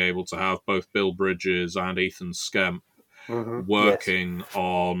to be able to have both Bill Bridges and Ethan Skemp working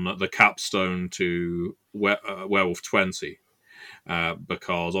on the capstone to Werewolf 20.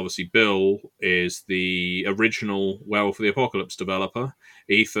 Because obviously Bill is the original Werewolf of the Apocalypse developer.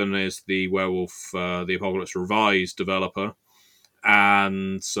 Ethan is the Werewolf the Apocalypse Revised developer.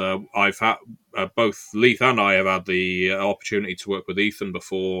 And I've had both Leith and I have had the opportunity to work with Ethan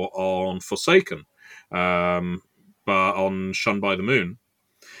before on Forsaken. But on Shunned by the Moon.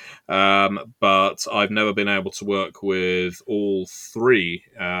 But I've never been able to work with all three.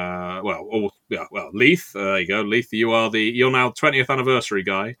 Leith, there you go. Leith, you're now 20th anniversary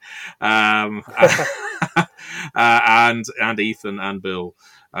guy. And Ethan and Bill.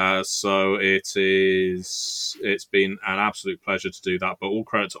 So it's been an absolute pleasure to do that. But all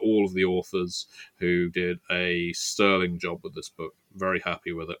credit to all of the authors who did a sterling job with this book. Very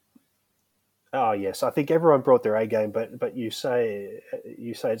happy with it. Oh yes, I think everyone brought their A game, but you say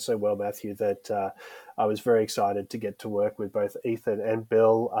it so well, Matthew, that I was very excited to get to work with both Ethan and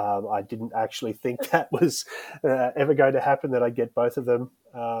Bill. I didn't actually think that was ever going to happen, that I'd get both of them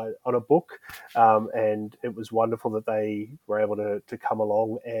on a book, and it was wonderful that they were able to come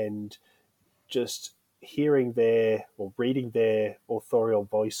along, and just hearing their or reading their authorial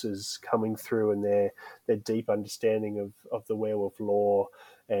voices coming through, and their deep understanding of the werewolf lore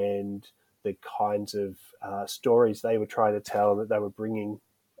and the kinds of stories they were trying to tell, that they were bringing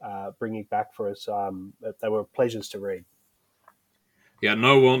back for us. They were pleasures to read. Yeah,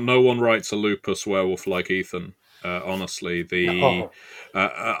 no one writes a lupus werewolf like Ethan. Honestly, Oh,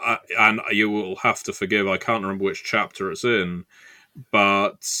 and you will have to forgive. I can't remember which chapter it's in,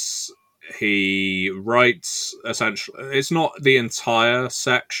 but he writes essentially. It's not the entire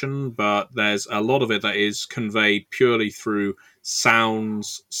section, but there's a lot of it that is conveyed purely through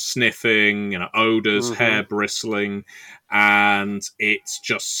sounds, sniffing, odors, hair mm-hmm. bristling, and it's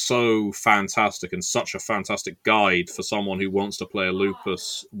just so fantastic and such a fantastic guide for someone who wants to play a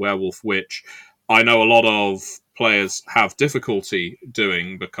lupus werewolf, which I know a lot of players have difficulty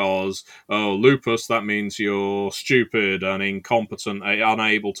doing because, oh, lupus, that means you're stupid and incompetent,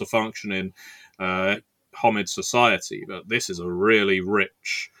 unable to function in Homid society. But this is a really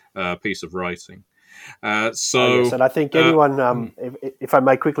rich piece of writing. Oh yes, So, and I think anyone, if I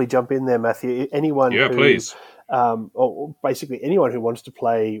may quickly jump in there, Matthew, anyone yeah, who, please. or basically anyone who wants to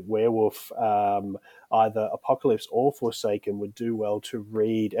play werewolf, either Apocalypse or Forsaken, would do well to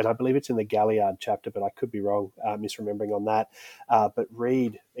read. And I believe it's in the Galliard chapter, but I could be wrong, misremembering on that. But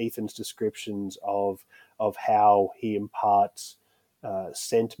read Ethan's descriptions of how he imparts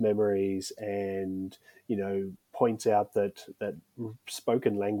scent memories, and points out that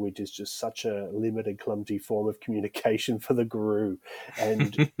spoken language is just such a limited, clumsy form of communication for the Guru.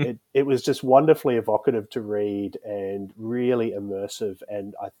 And it was just wonderfully evocative to read and really immersive.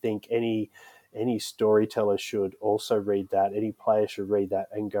 And I think any storyteller should also read that. Any player should read that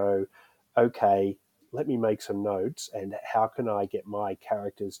and go, okay, let me make some notes, and how can I get my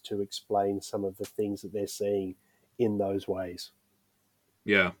characters to explain some of the things that they're seeing in those ways.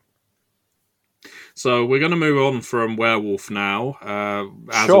 Yeah. So we're going to move on from werewolf now.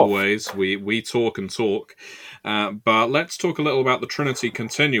 As Sure. always, we talk and talk, but let's talk a little about the Trinity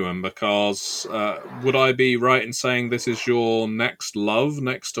Continuum, because would I be right in saying this is your next love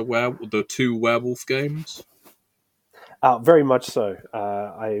next to the two werewolf games? Very much so.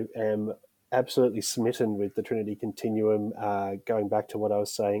 I am absolutely smitten with the Trinity Continuum. Going back to what I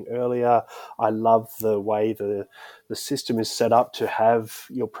was saying earlier, I love the way the system is set up to have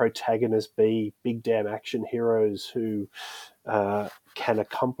your protagonists be big damn action heroes who can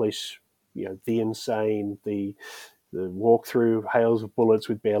accomplish, the insane, the walk through hails of bullets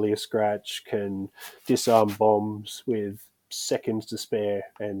with barely a scratch, can disarm bombs with seconds to spare,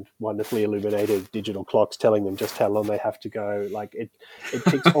 and wonderfully illuminated digital clocks telling them just how long they have to go. Like it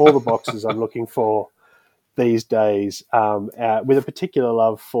ticks all the boxes I'm looking for these days, with a particular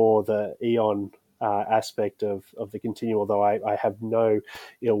love for the Eon aspect of the continuum, although I have no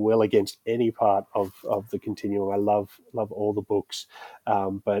ill will against any part of the continuum. I love all the books,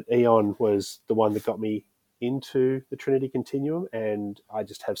 but Eon was the one that got me into the Trinity Continuum, and I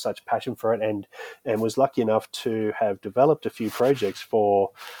just have such passion for it, and was lucky enough to have developed a few projects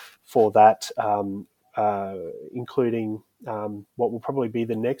for that, including what will probably be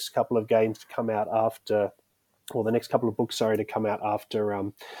the next couple of games to come out after, or the next couple of books, sorry, to come out after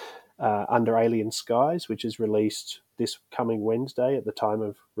Under Alien Skies, which is released this coming Wednesday at the time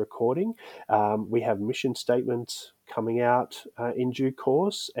of recording. We have mission statements coming out in due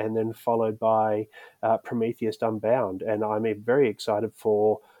course, and then followed by Prometheus Unbound. And I'm very excited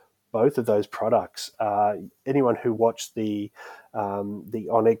for both of those products. Anyone who watched the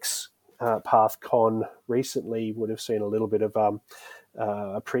Onyx PathCon recently would have seen a little bit of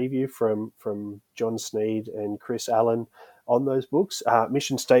a preview from John Sneed and Chris Allen on those books.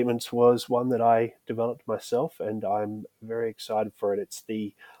 Mission Statements was one that I developed myself, and I'm very excited for it. It's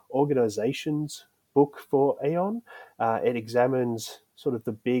the organizations book for Aeon. It examines sort of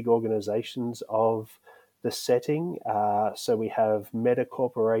the big organizations of the setting. So we have meta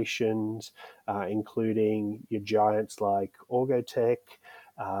corporations, including your giants like Orgotech.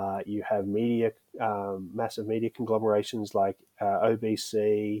 You have massive media conglomerations like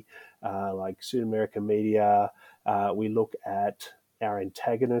OBC, like Sudamerican Media. We look at our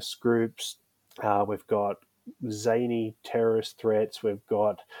antagonist groups. We've got zany terrorist threats. We've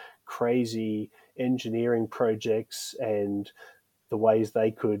got crazy engineering projects and the ways they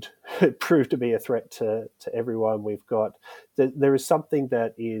could prove to be a threat to everyone. We've got there is something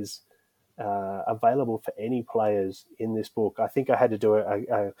that is available for any players in this book. I think I had to do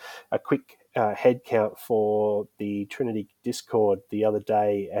a quick head count for the Trinity Discord the other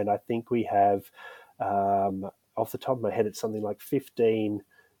day, and I think we have, off the top of my head, it's something like 15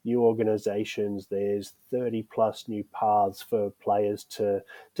 new organizations. There's 30 plus new paths for players to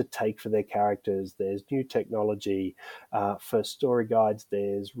take for their characters. There's new technology. For story guides,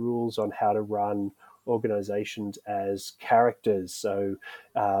 there's rules on how to run organizations as characters. So,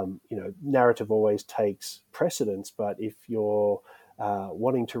 narrative always takes precedence, but if you're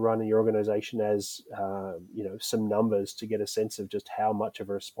wanting to run your organization as, some numbers to get a sense of just how much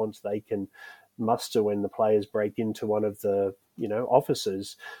of a response they can muster when the players break into one of the,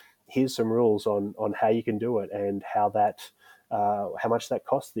 offices, here's some rules on how you can do it and how much that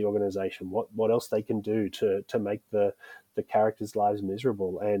costs the organization, what else they can do to make the characters' lives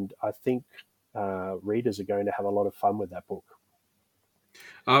miserable. And I think readers are going to have a lot of fun with that book.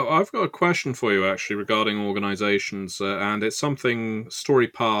 I've got a question for you, actually, regarding organizations, and it's something story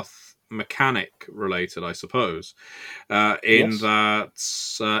path mechanic related, I suppose. In Yes.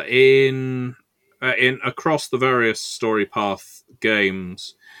 that, in across the various story path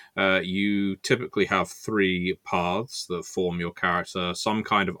games, you typically have 3 paths that form your character: some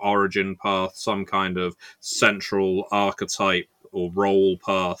kind of origin path, some kind of central archetype or role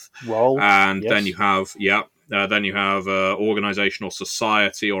path, Role. and then Yes. you have organizational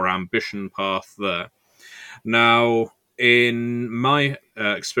society or ambition path there. Now, in my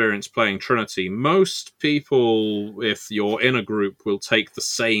experience playing Trinity, most people, if you're in a group, will take the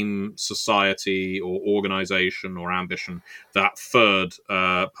same society or organization or ambition, that third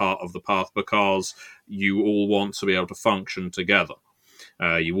part of the path, because you all want to be able to function together.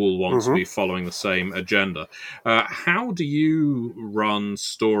 You all want to be following the same agenda. How do you run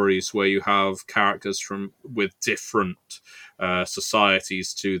stories where you have characters with different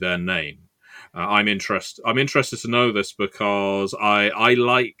societies to their name? I'm interested to know this because I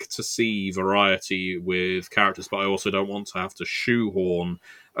like to see variety with characters, but I also don't want to have to shoehorn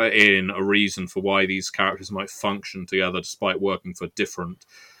in a reason for why these characters might function together despite working for different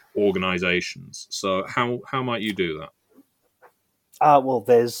organizations. So how might you do that? Well,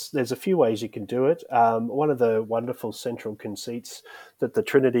 there's a few ways you can do it. One of the wonderful central conceits that the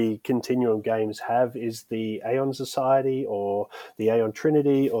Trinity Continuum games have is the Aeon Society or the Aeon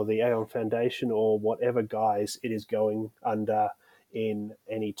Trinity or the Aeon Foundation or whatever guise it is going under in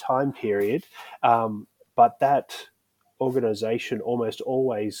any time period. But that organization almost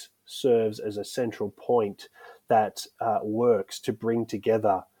always serves as a central point that works to bring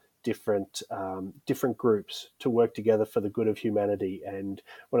together different groups to work together for the good of humanity. And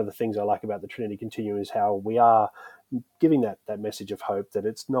one of the things I like about the Trinity Continuum is how we are giving that message of hope, that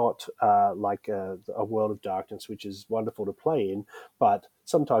it's not like a world of darkness, which is wonderful to play in, but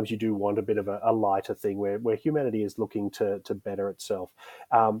sometimes you do want a bit of a lighter thing where humanity is looking to better itself.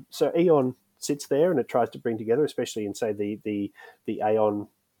 So Aeon sits there and it tries to bring together, especially in, say, the Aeon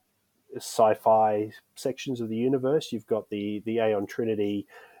sci-fi sections of the universe. You've got the Aeon Trinity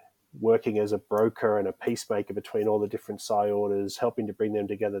working as a broker and a peacemaker between all the different psi orders, helping to bring them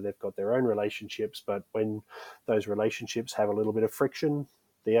together. They've got their own relationships, but when those relationships have a little bit of friction,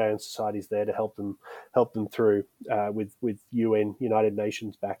 the Aeon Society is there to help them through with UN, United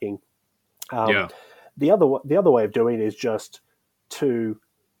Nations backing. Yeah. The other way of doing it is just to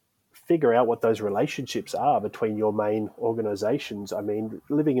figure out what those relationships are between your main organizations. I mean,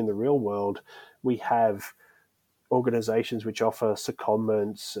 living in the real world, we have organizations which offer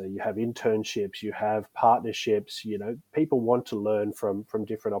secondments, you have internships, you have partnerships. People want to learn from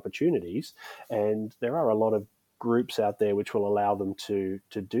different opportunities, and there are a lot of groups out there which will allow them to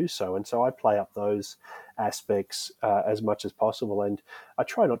do so. And so I play up those aspects as much as possible, and I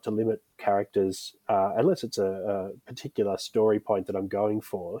try not to limit characters unless it's a particular story point that I'm going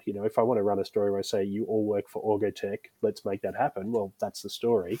for. If I want to run a story where I say you all work for Orgotech, let's make that happen, well, that's the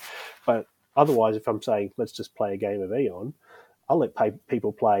story. But otherwise, if I'm saying let's just play a game of Aeon, I'll let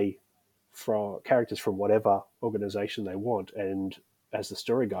people play from characters from whatever organization they want, and as the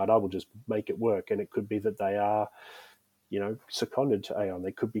story guide, I will just make it work. And it could be that they are, seconded to Aeon.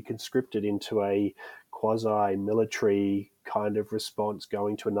 They could be conscripted into a quasi-military kind of response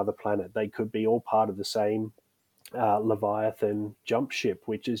going to another planet. They could be all part of the same Leviathan jump ship,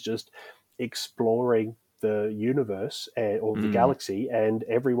 which is just exploring the universe or the galaxy, and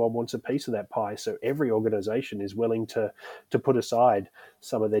everyone wants a piece of that pie. So every organization is willing to put aside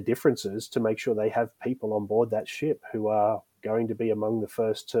some of their differences to make sure they have people on board that ship who are going to be among the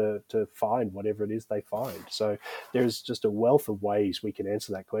first to find whatever it is they find. So there's just a wealth of ways we can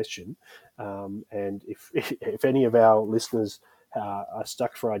answer that question. And if any of our listeners are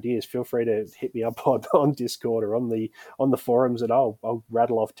stuck for ideas, feel free to hit me up on Discord or on the forums, and I'll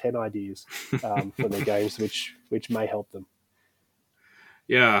rattle off 10 ideas for the games which may help them.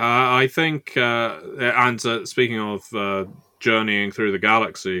 Yeah, I think, and speaking of journeying through the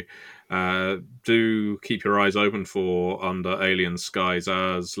galaxy, do keep your eyes open for Under Alien Skies.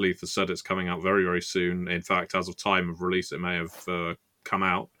 As Leith has said, it's coming out very, very soon. In fact, as of time of release, it may have come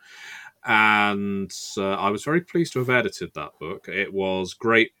out. And I was very pleased to have edited that book. It was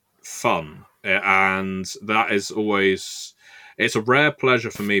great fun, and that is always... It's a rare pleasure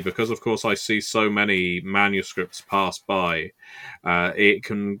for me because, of course, I see so many manuscripts pass by. It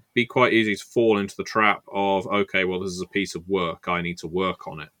can be quite easy to fall into the trap of, okay, well, this is a piece of work. I need to work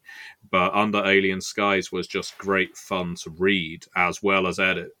on it. But Under Alien Skies was just great fun to read as well as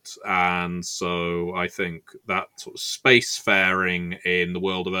edit. And so I think that sort of spacefaring in the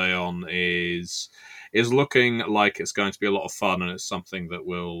world of Aeon is looking like it's going to be a lot of fun, and it's something that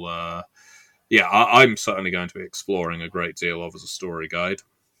will... I'm certainly going to be exploring a great deal of as a story guide.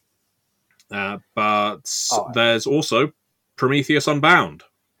 But there's also Prometheus Unbound.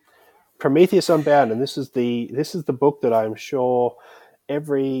 Prometheus Unbound, and this is the book that I'm sure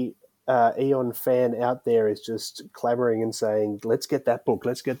every Aeon fan out there is just clamoring and saying, let's get that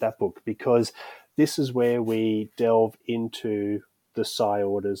book, because this is where we delve into the Psi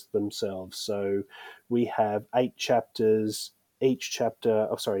Orders themselves. So we have 8 chapters. Each chapter,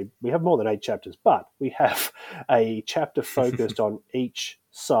 we have more than 8 chapters, but we have a chapter focused on each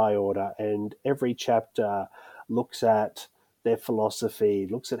Psi Order, and every chapter looks at their philosophy,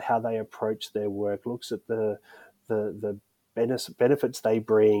 looks at how they approach their work, looks at the benefits they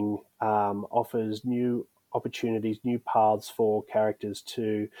bring, offers new opportunities, new paths for characters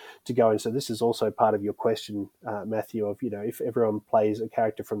to go. And so this is also part of your question, Matthew, of, if everyone plays a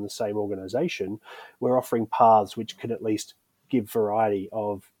character from the same organization, we're offering paths which can at least give variety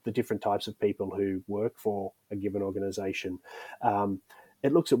of the different types of people who work for a given organization.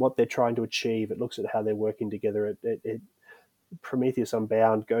 It looks at what they're trying to achieve. It looks at how they're working together. Prometheus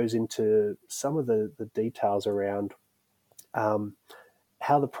Unbound goes into some of the details around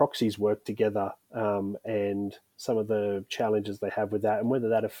how the proxies work together, and some of the challenges they have with that, and whether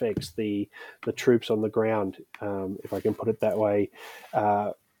that affects the troops on the ground, if I can put it that way.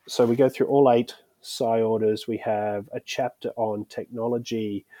 So we go through all 8 Psi Orders. We have a chapter on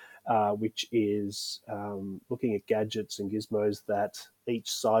technology, which is looking at gadgets and gizmos that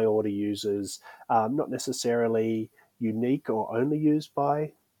each Psi Order uses, not necessarily unique or only used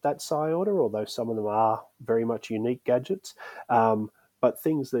by that Psi Order, although some of them are very much unique gadgets, but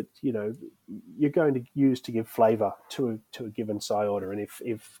things that you're going to use to give flavour to a given Psi Order. And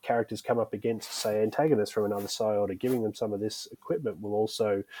if characters come up against, say, antagonists from another Psi Order, giving them some of this equipment will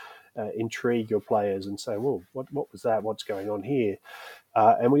also intrigue your players and say, well, what was that? What's going on here?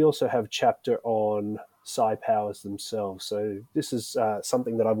 And we also have a chapter on Psi powers themselves. So this is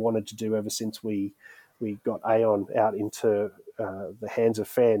something that I've wanted to do ever since we got Aeon out into the hands of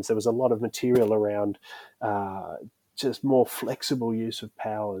fans. There was a lot of material around just more flexible use of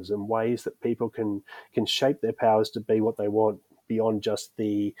powers and ways that people can shape their powers to be what they want beyond just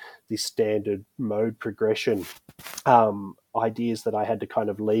the standard mode progression. Ideas that I had to kind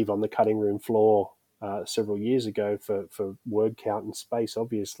of leave on the cutting room floor several years ago for word count and space,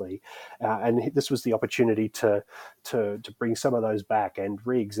 obviously. And this was the opportunity to bring some of those back and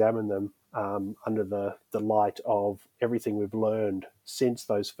re-examine them under the light of everything we've learned since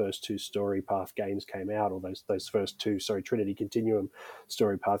those first 2 Story Path games came out, or those first 2, Trinity Continuum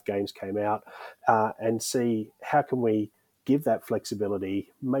Story Path games came out, and see how can we give that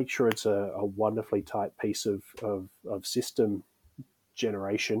flexibility, make sure it's a wonderfully tight piece of system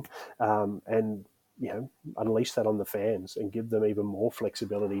generation, and unleash that on the fans and give them even more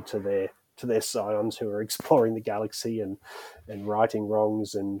flexibility to their scions who are exploring the galaxy and righting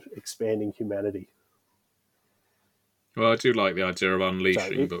wrongs and expanding humanity. Well, I do like the idea of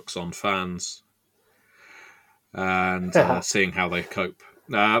unleashing books on fans and seeing how they cope.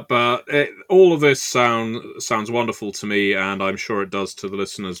 But all of this sounds wonderful to me, and I'm sure it does to the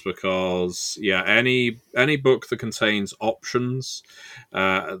listeners, because any book that contains options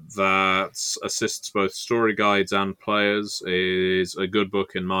that assists both story guides and players is a good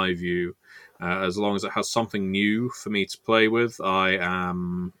book in my view. As long as it has something new for me to play with,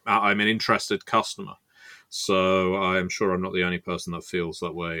 I'm an interested customer. So I'm sure I'm not the only person that feels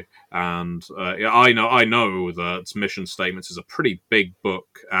that way. And I know that Mission Statements is a pretty big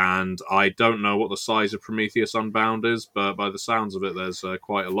book, and I don't know what the size of Prometheus Unbound is, but by the sounds of it, there's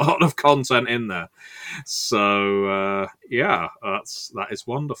quite a lot of content in there. So that is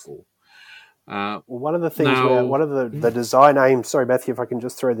wonderful. One of the things Now, one of the design aims, sorry, Matthew, if I can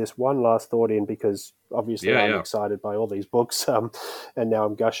just throw this one last thought in, because obviously I'm yeah. excited by all these books, and now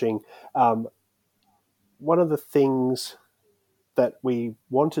I'm gushing. One of the things that we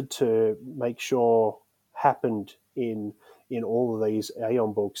wanted to make sure happened in all of these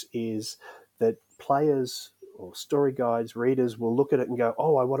Aeon books is that players or story guides, readers will look at it and go,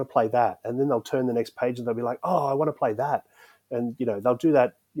 "Oh, I want to play that," and then they'll turn the next page and they'll be like, "Oh, I want to play that," and they'll do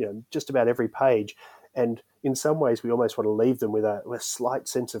that just about every page. And in some ways, we almost want to leave them with a slight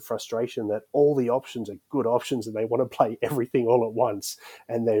sense of frustration that all the options are good options and they want to play everything all at once.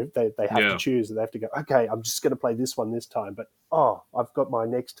 And they have to choose, and they have to go, okay, I'm just going to play this one this time. But, I've got my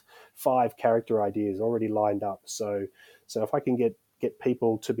next 5 character ideas already lined up. So if I can get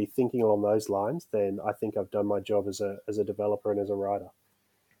people to be thinking along those lines, then I think I've done my job as a developer and as a writer.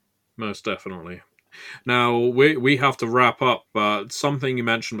 Most definitely. Now, we have to wrap up, but something you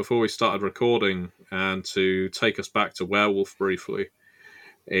mentioned before we started recording, and to take us back to Werewolf briefly,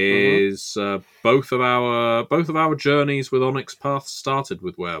 is both of our journeys with Onyx Path started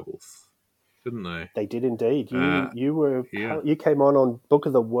with Werewolf, didn't they? They did indeed. You came on Book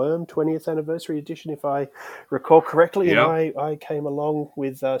of the Worm 20th anniversary edition, if I recall correctly, and I came along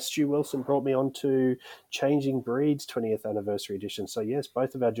with Stu Wilson, brought me on to Changing Breeds 20th anniversary edition. So yes,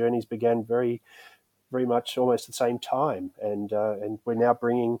 both of our journeys began very, very much almost at the same time, and we're now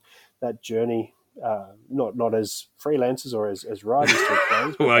bringing that journey not as freelancers or as writers to a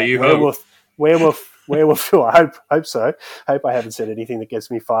close. Well, you Werewolf. I hope so. Hope I haven't said anything that gets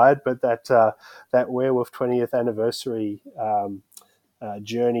me fired. But that Werewolf 20th anniversary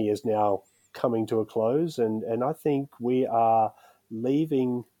journey is now coming to a close, and I think we are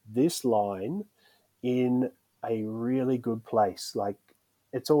leaving this line in a really good place. Like,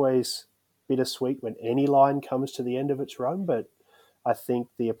 it's always bittersweet when any line comes to the end of its run, but I think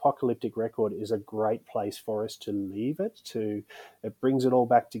the Apocalyptic Record is a great place for us to leave it. It brings it all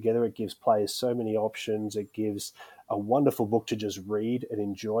back together. It gives players so many options. It gives a wonderful book to just read and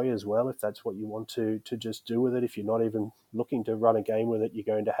enjoy as well, if that's what you want to just do with it. If you're not even looking to run a game with it, you're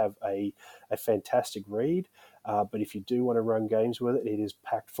going to have a fantastic read. But if you do want to run games with it, it is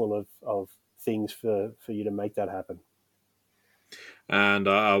packed full of things for you to make that happen. And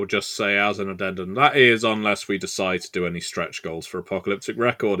I would just say, as an addendum, that is unless we decide to do any stretch goals for Apocalyptic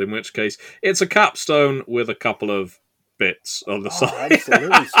Record, in which case it's a capstone with a couple of bits on the side.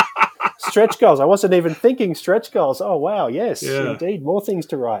 Absolutely. Stretch goals. I wasn't even thinking stretch goals. Oh, wow. Yes, indeed. More things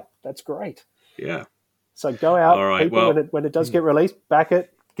to write. That's great. Yeah. So go out, all right, people, when it does get released, back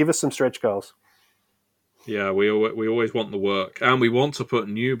it, give us some stretch goals. Yeah, we always want the work, and we want to put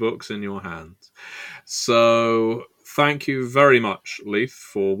new books in your hands. So thank you very much, Leith,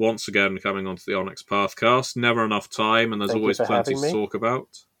 for once again coming onto the Onyx Pathcast. Never enough time, and there's always plenty to talk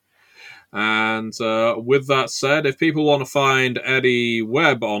about. And with that said, if people want to find Eddie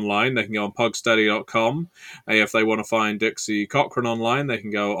Webb online, they can go on pugsteady.com. If they want to find Dixie Cochran online, they can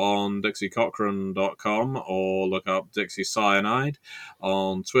go on dixiecochran.com or look up Dixie Cyanide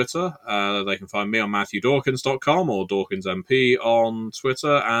on Twitter. They can find me on matthewdawkins.com or DawkinsMP on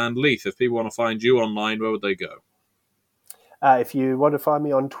Twitter. And Leith, if people want to find you online, where would they go? If you want to find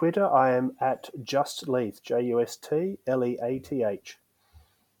me on Twitter, I am at JustLeath, JustLeath.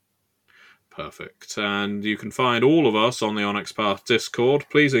 Perfect. And you can find all of us on the Onyx Path Discord.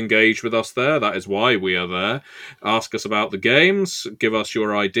 Please engage with us there. That is why we are there. Ask us about the games, give us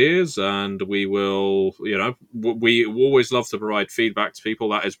your ideas, and we will, we always love to provide feedback to people.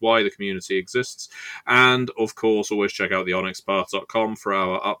 That is why the community exists. And, of course, always check out the onyxpath.com for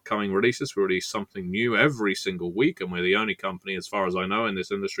our upcoming releases. We release something new every single week, and we're the only company, as far as I know, in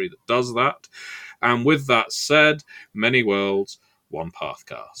this industry that does that. And with that said, many worlds, one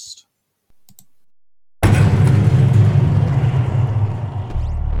Pathcast.